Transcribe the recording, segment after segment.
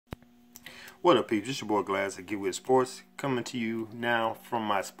What up, peeps? It's your boy Glass at Get With Sports, coming to you now from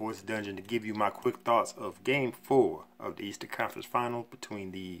my sports dungeon to give you my quick thoughts of Game 4 of the Eastern Conference Final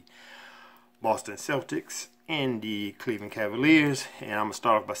between the Boston Celtics and the Cleveland Cavaliers. And I'm going to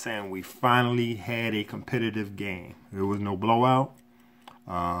start off by saying we finally had a competitive game. There was no blowout.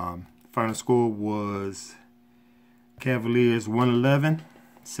 Final score was Cavaliers 111,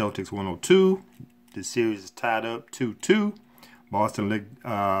 Celtics 102. The series is tied up 2-2. Boston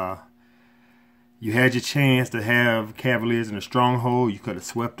you had your chance to have Cavaliers in a stronghold. You could have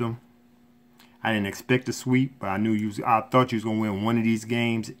swept them. I didn't expect a sweep, but I thought you was gonna win one of these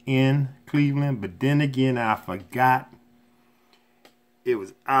games in Cleveland. But then again, I forgot. It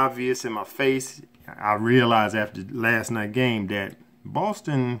was obvious in my face. I realized after last night's game that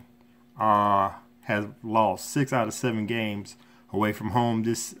Boston has lost 6 out of 7 games away from home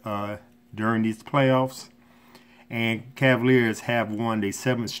during these playoffs, and Cavaliers have won their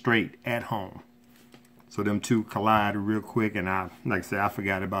 7th straight at home. So them two collided real quick, and like I said, I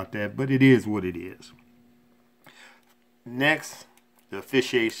forgot about that, but it is what it is. Next, the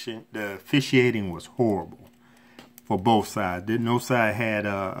officiating was horrible for both sides. No side had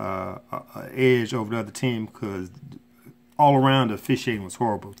a edge over the other team because all around the officiating was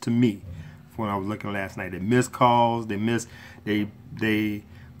horrible to me. When I was looking last night, they missed calls. They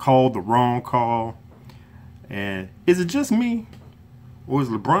called the wrong call. And is it just me, or is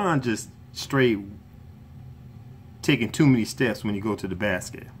LeBron just straight taking too many steps when you go to the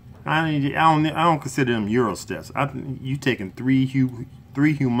basket? I don't consider them Euro steps. You taking three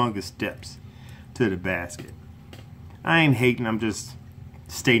humongous steps to the basket. I ain't hating. I'm just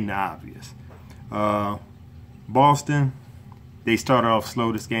stating the obvious. Boston, they started off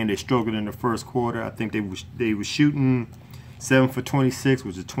slow this game. They struggled in the first quarter. I think they were shooting 7 for 26,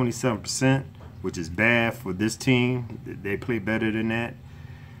 which is 27%, which is bad for this team. They play better than that.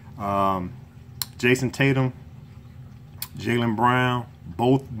 Jason Tatum, Jaylen Brown,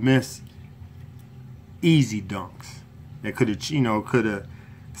 both missed easy dunks that could have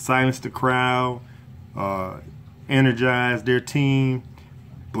silenced the crowd, energized their team,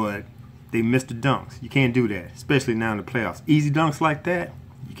 but they missed the dunks. You can't do that, especially now in the playoffs. Easy dunks like that,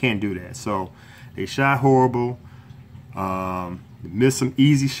 you can't do that. So they shot horrible, missed some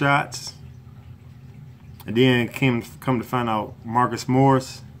easy shots, and then come to find out Marcus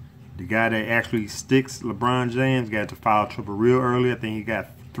Morris, the guy that actually sticks LeBron James, got to foul trouble real early. I think he got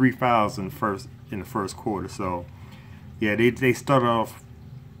 3 fouls in the first quarter. So yeah, they started off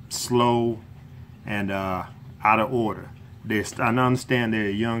slow and out of order. I understand they're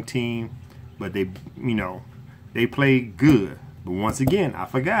a young team, but they played good. But once again, I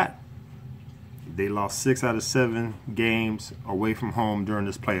forgot. They lost 6 out of 7 games away from home during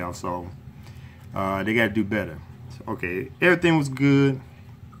this playoff. So they got to do better. Okay, everything was good.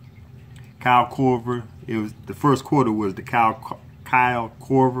 Kyle Korver, the first quarter was the Kyle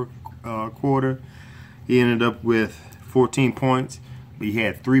Korver quarter. He ended up with 14 points, but he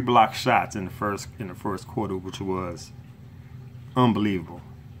had 3 block shots in the first quarter, which was unbelievable.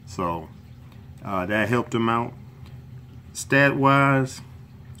 So that helped him out. Stat-wise,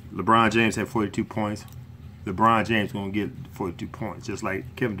 LeBron James had 42 points. LeBron James gonna get 42 points, just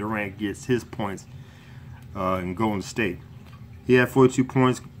like Kevin Durant gets his points in Golden State. He had 42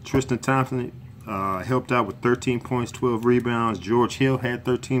 points. Tristan Thompson helped out with 13 points, 12 rebounds. George Hill had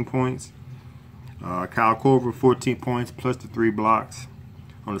 13 points. Kyle Korver, 14 points, plus the 3 blocks.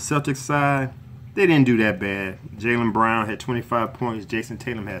 On the Celtics side, they didn't do that bad. Jaylen Brown had 25 points. Jason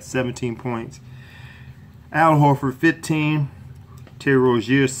Tatum had 17 points. Al Horford, 15. Terry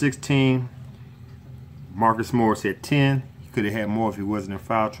Rozier, 16. Marcus Morris had 10. He could have had more if he wasn't in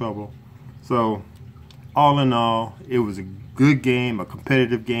foul trouble. So, all in all, it was a good game, a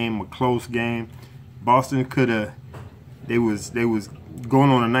competitive game, a close game. Boston they was going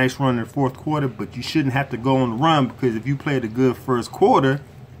on a nice run in the fourth quarter, but you shouldn't have to go on the run, because if you played a good first quarter,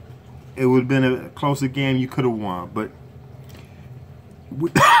 it would have been a closer game. You could have won. But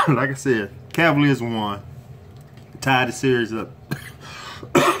like I said, Cavaliers won, tied the series up.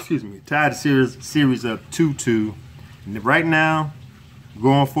 Excuse me, tied the series up 2-2. And right now,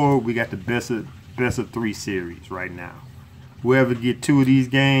 going forward, we got the best of 3 series right now. Whoever get 2 of these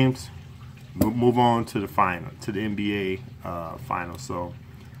games, we'll move on to the final, to the NBA final. So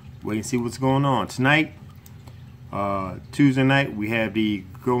wait and see what's going on tonight. Tuesday night, we have the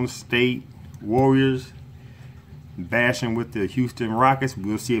Golden State Warriors bashing with the Houston Rockets.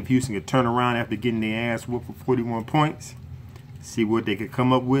 We'll see if Houston can turn around after getting their ass whooped for 41 points. See what they can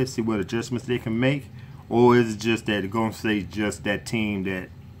come up with. See what adjustments they can make. Or is it just that Golden State just that team that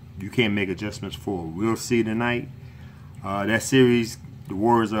you can't make adjustments for? We'll see tonight. That series, the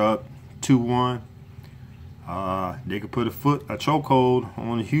Warriors are up 2-1. They could put a chokehold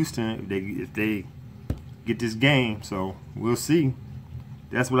on Houston if they get this game. So we'll see.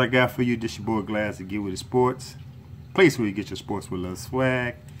 That's what I got for you. This your boy Glass to Get With It Sports. Place where you get your sports with love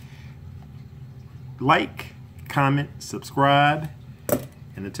swag. Like, comment, subscribe,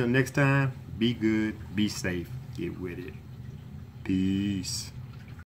 and until next time, be good, be safe, get with it. Peace.